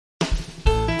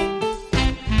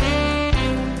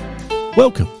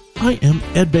Welcome. I am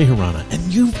Ed Bejarana, and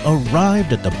you've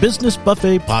arrived at the Business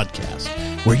Buffet Podcast,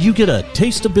 where you get a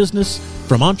taste of business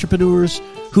from entrepreneurs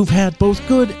who've had both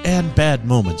good and bad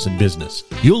moments in business.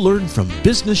 You'll learn from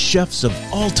business chefs of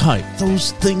all type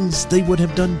those things they would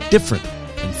have done different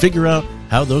and figure out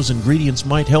how those ingredients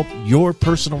might help your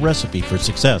personal recipe for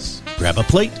success. Grab a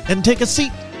plate and take a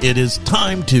seat. It is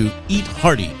time to eat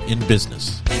hearty in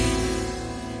business.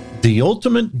 The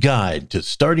ultimate guide to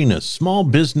starting a small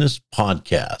business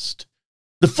podcast.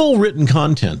 The full written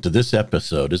content of this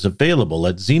episode is available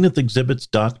at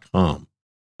zenithexhibits.com.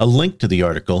 A link to the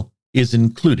article is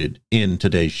included in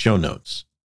today's show notes.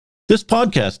 This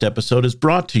podcast episode is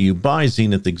brought to you by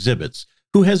Zenith Exhibits,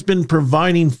 who has been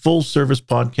providing full-service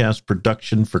podcast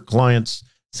production for clients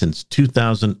since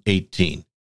 2018.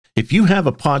 If you have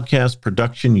a podcast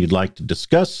production you'd like to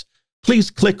discuss,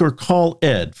 please click or call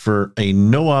Ed for a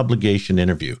no-obligation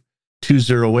interview,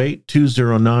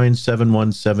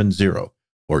 208-209-7170,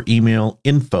 or email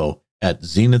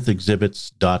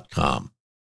info@zenithexhibits.com.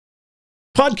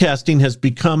 Podcasting has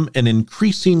become an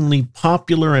increasingly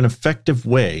popular and effective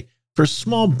way for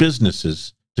small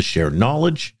businesses to share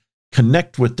knowledge,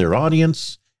 connect with their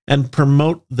audience, and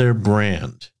promote their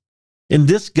brand. In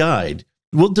this guide,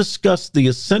 we'll discuss the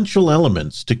essential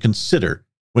elements to consider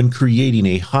when creating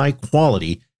a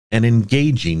high-quality and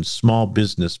engaging small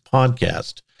business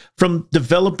podcast, from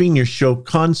developing your show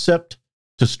concept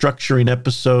to structuring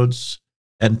episodes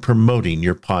and promoting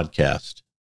your podcast.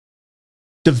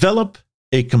 Develop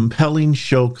a compelling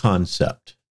show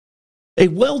concept. A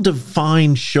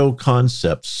well-defined show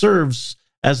concept serves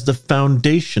as the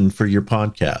foundation for your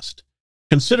podcast.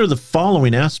 Consider the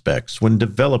following aspects when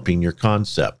developing your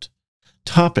concept.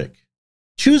 Topic.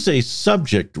 Choose a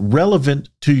subject relevant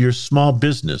to your small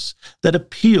business that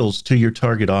appeals to your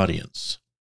target audience.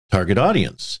 Target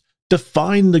audience.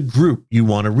 Define the group you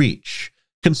want to reach,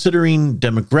 considering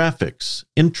demographics,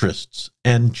 interests,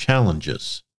 and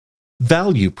challenges.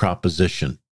 Value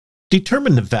proposition.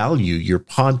 Determine the value your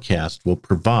podcast will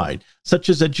provide, such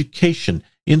as education,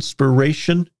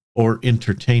 inspiration, or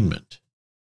entertainment.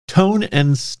 Tone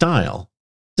and style.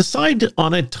 Decide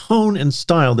on a tone and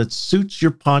style that suits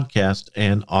your podcast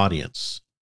and audience.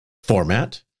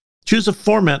 Format. Choose a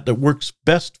format that works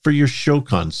best for your show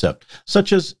concept,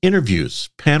 such as interviews,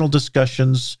 panel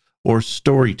discussions, or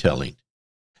storytelling.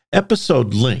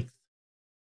 Episode length.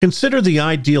 Consider the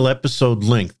ideal episode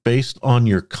length based on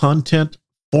your content,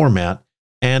 format,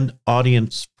 and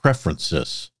audience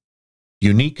preferences.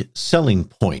 Unique selling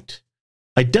point.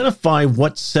 Identify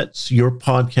what sets your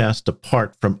podcast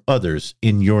apart from others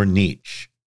in your niche.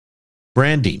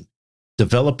 Branding.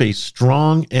 Develop a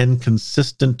strong and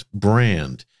consistent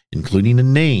brand, including a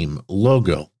name,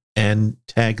 logo, and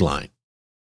tagline.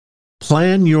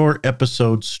 Plan your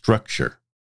episode structure.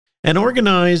 An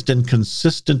organized and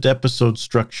consistent episode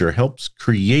structure helps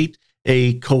create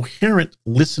a coherent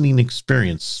listening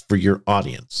experience for your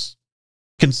audience.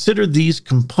 Consider these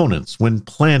components when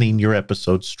planning your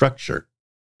episode structure.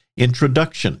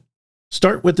 Introduction.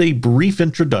 Start with a brief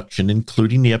introduction,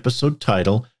 including the episode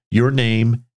title, your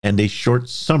name, and a short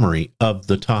summary of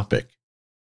the topic.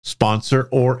 Sponsor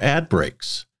or ad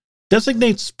breaks.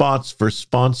 Designate spots for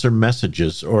sponsor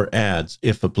messages or ads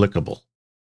if applicable.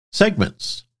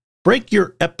 Segments. Break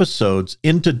your episodes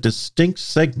into distinct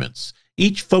segments,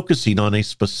 each focusing on a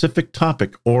specific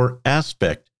topic or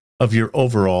aspect of your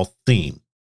overall theme.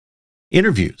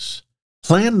 Interviews.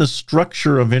 Plan the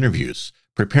structure of interviews,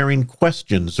 preparing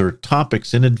questions or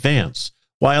topics in advance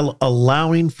while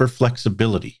allowing for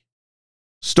flexibility.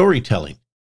 Storytelling.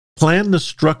 Plan the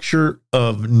structure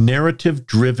of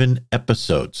narrative-driven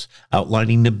episodes,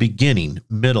 outlining the beginning,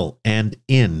 middle, and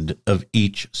end of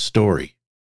each story.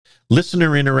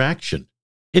 Listener interaction.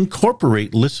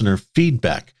 Incorporate listener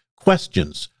feedback,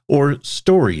 questions, or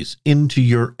stories into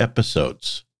your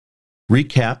episodes.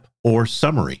 Recap or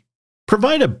summary.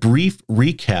 Provide a brief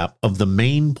recap of the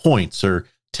main points or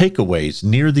takeaways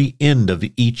near the end of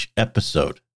each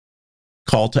episode.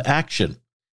 Call to action.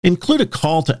 Include a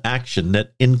call to action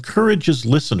that encourages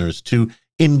listeners to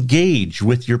engage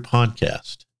with your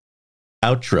podcast.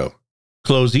 Outro.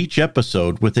 Close each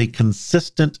episode with a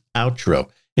consistent outro,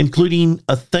 including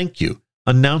a thank you,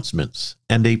 announcements,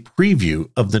 and a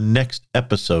preview of the next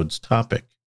episode's topic.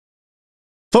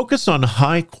 Focus on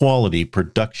high-quality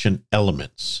production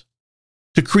elements.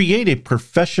 To create a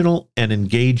professional and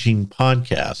engaging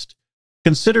podcast,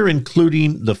 consider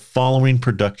including the following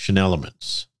production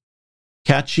elements.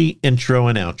 Catchy intro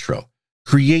and outro.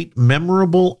 Create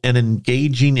memorable and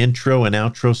engaging intro and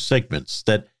outro segments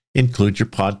that include your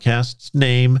podcast's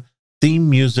name, theme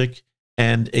music,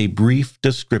 and a brief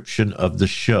description of the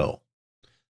show.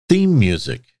 Theme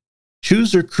music.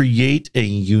 Choose or create a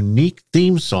unique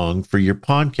theme song for your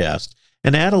podcast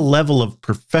and add a level of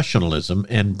professionalism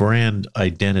and brand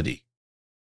identity.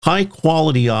 High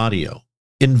quality audio.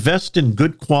 Invest in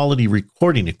good quality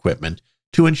recording equipment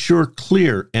to ensure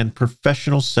clear and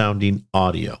professional sounding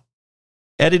audio.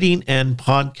 Editing and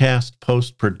podcast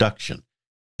post-production.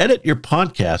 Edit your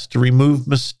podcast to remove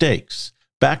mistakes,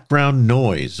 background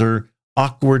noise, or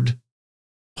awkward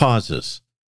pauses,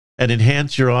 and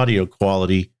enhance your audio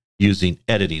quality using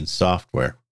editing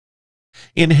software.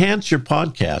 Enhance your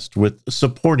podcast with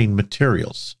supporting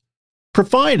materials.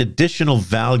 Provide additional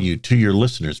value to your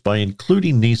listeners by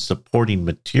including these supporting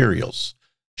materials.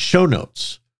 Show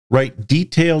notes. Write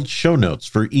detailed show notes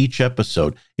for each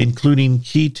episode, including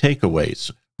key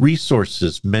takeaways,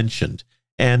 resources mentioned,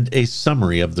 and a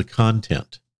summary of the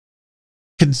content.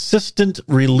 Consistent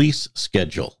release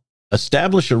schedule.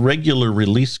 Establish a regular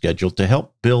release schedule to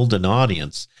help build an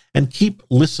audience and keep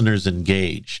listeners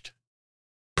engaged.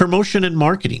 Promotion and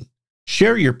marketing.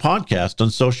 Share your podcast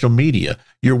on social media,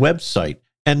 your website,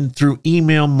 and through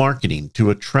email marketing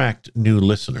to attract new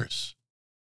listeners.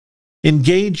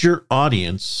 Engage your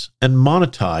audience and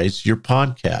monetize your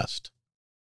podcast.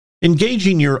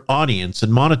 Engaging your audience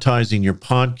and monetizing your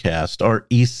podcast are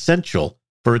essential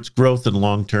for its growth and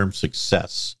long-term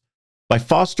success. By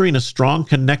fostering a strong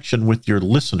connection with your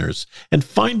listeners and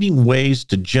finding ways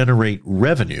to generate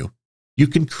revenue, you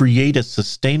can create a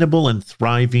sustainable and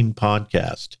thriving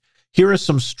podcast. Here are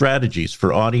some strategies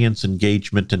for audience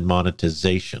engagement and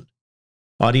monetization.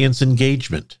 Audience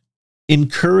engagement.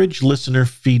 Encourage listener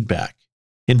feedback.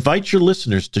 Invite your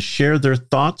listeners to share their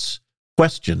thoughts,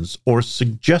 questions, or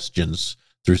suggestions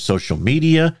through social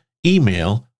media,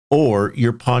 email, or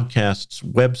your podcast's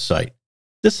website.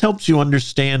 This helps you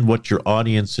understand what your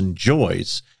audience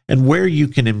enjoys and where you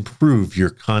can improve your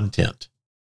content.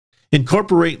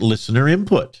 Incorporate listener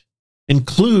input.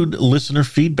 Include listener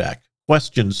feedback,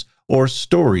 questions, or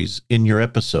stories in your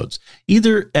episodes,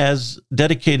 either as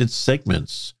dedicated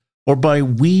segments or by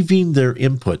weaving their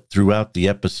input throughout the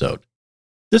episode.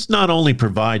 This not only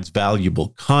provides valuable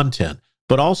content,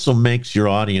 but also makes your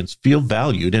audience feel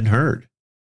valued and heard.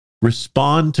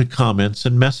 Respond to comments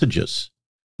and messages.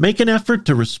 Make an effort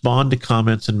to respond to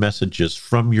comments and messages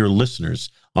from your listeners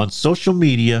on social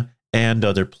media and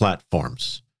other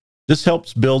platforms. This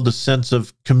helps build a sense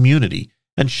of community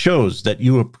and shows that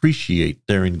you appreciate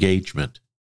their engagement.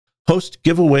 Host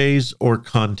giveaways or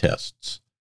contests.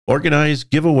 Organize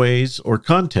giveaways or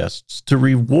contests to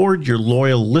reward your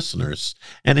loyal listeners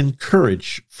and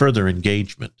encourage further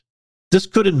engagement. This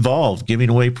could involve giving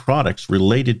away products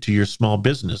related to your small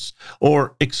business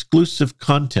or exclusive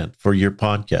content for your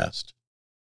podcast.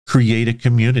 Create a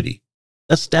community.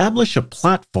 Establish a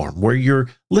platform where your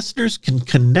listeners can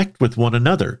connect with one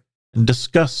another and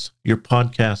discuss your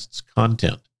podcast's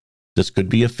content. This could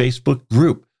be a Facebook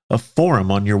group, a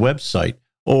forum on your website,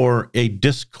 or a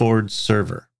Discord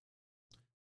server.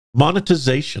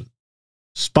 Monetization.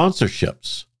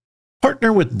 Sponsorships.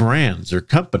 Partner with brands or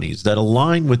companies that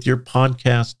align with your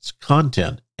podcast's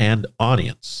content and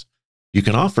audience. You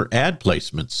can offer ad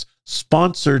placements,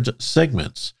 sponsored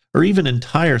segments, or even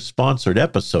entire sponsored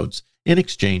episodes in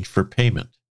exchange for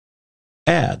payment.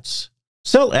 Ads.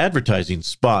 Sell advertising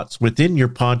spots within your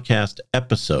podcast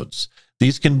episodes.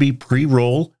 These can be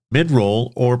pre-roll,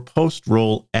 mid-roll, or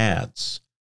post-roll ads.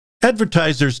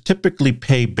 Advertisers typically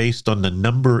pay based on the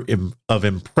number of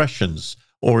impressions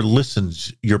or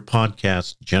listens your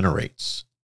podcast generates.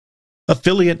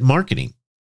 Affiliate marketing.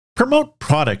 Promote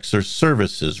products or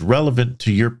services relevant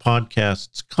to your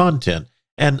podcast's content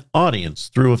and audience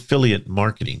through affiliate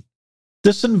marketing.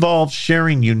 This involves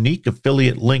sharing unique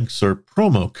affiliate links or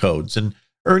promo codes and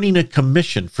earning a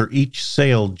commission for each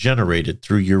sale generated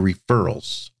through your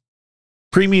referrals.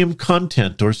 Premium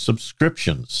content or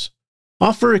subscriptions.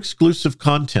 Offer exclusive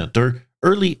content or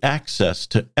early access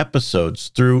to episodes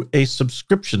through a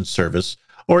subscription service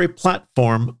or a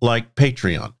platform like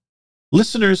Patreon.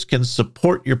 Listeners can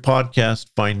support your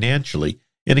podcast financially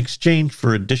in exchange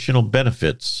for additional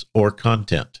benefits or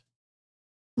content.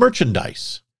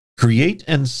 Merchandise. Create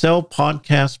and sell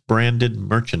podcast-branded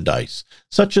merchandise,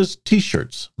 such as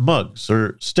t-shirts, mugs,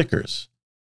 or stickers.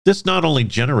 This not only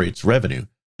generates revenue,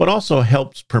 but also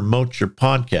helps promote your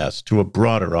podcast to a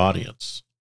broader audience.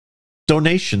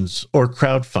 Donations or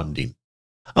crowdfunding.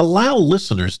 Allow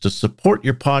listeners to support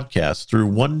your podcast through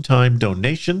one-time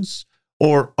donations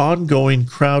or ongoing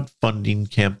crowdfunding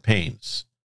campaigns.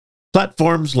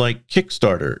 Platforms like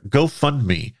Kickstarter,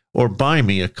 GoFundMe, or Buy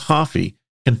Me a Coffee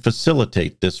can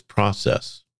facilitate this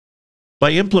process.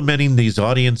 By implementing these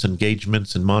audience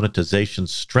engagements and monetization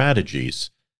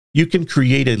strategies, You can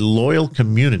create a loyal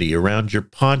community around your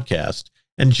podcast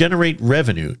and generate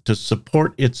revenue to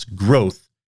support its growth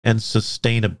and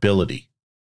sustainability.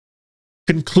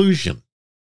 Conclusion: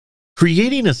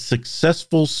 creating a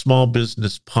successful small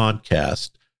business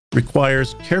podcast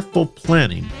requires careful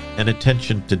planning and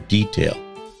attention to detail.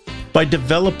 By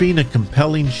developing a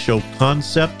compelling show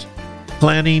concept,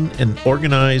 planning an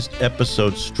organized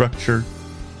episode structure,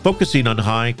 focusing on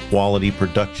high-quality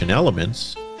production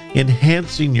elements,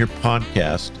 enhancing your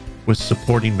podcast with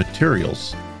supporting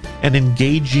materials, and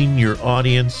engaging your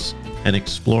audience and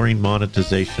exploring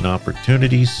monetization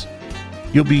opportunities,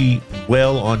 you'll be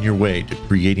well on your way to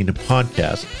creating a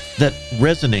podcast that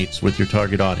resonates with your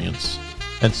target audience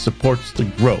and supports the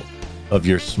growth of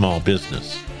your small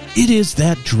business. It is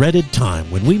that dreaded time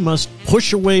when we must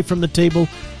push away from the table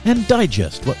and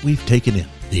digest what we've taken in.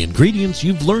 The ingredients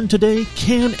you've learned today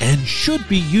can and should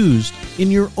be used in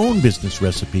your own business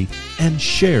recipe and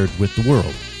shared with the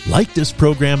world. Like this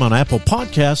program on Apple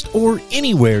Podcast or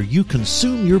anywhere you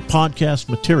consume your podcast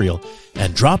material,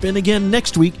 and drop in again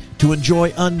next week to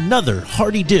enjoy another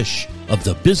hearty dish of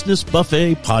the Business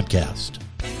Buffet Podcast.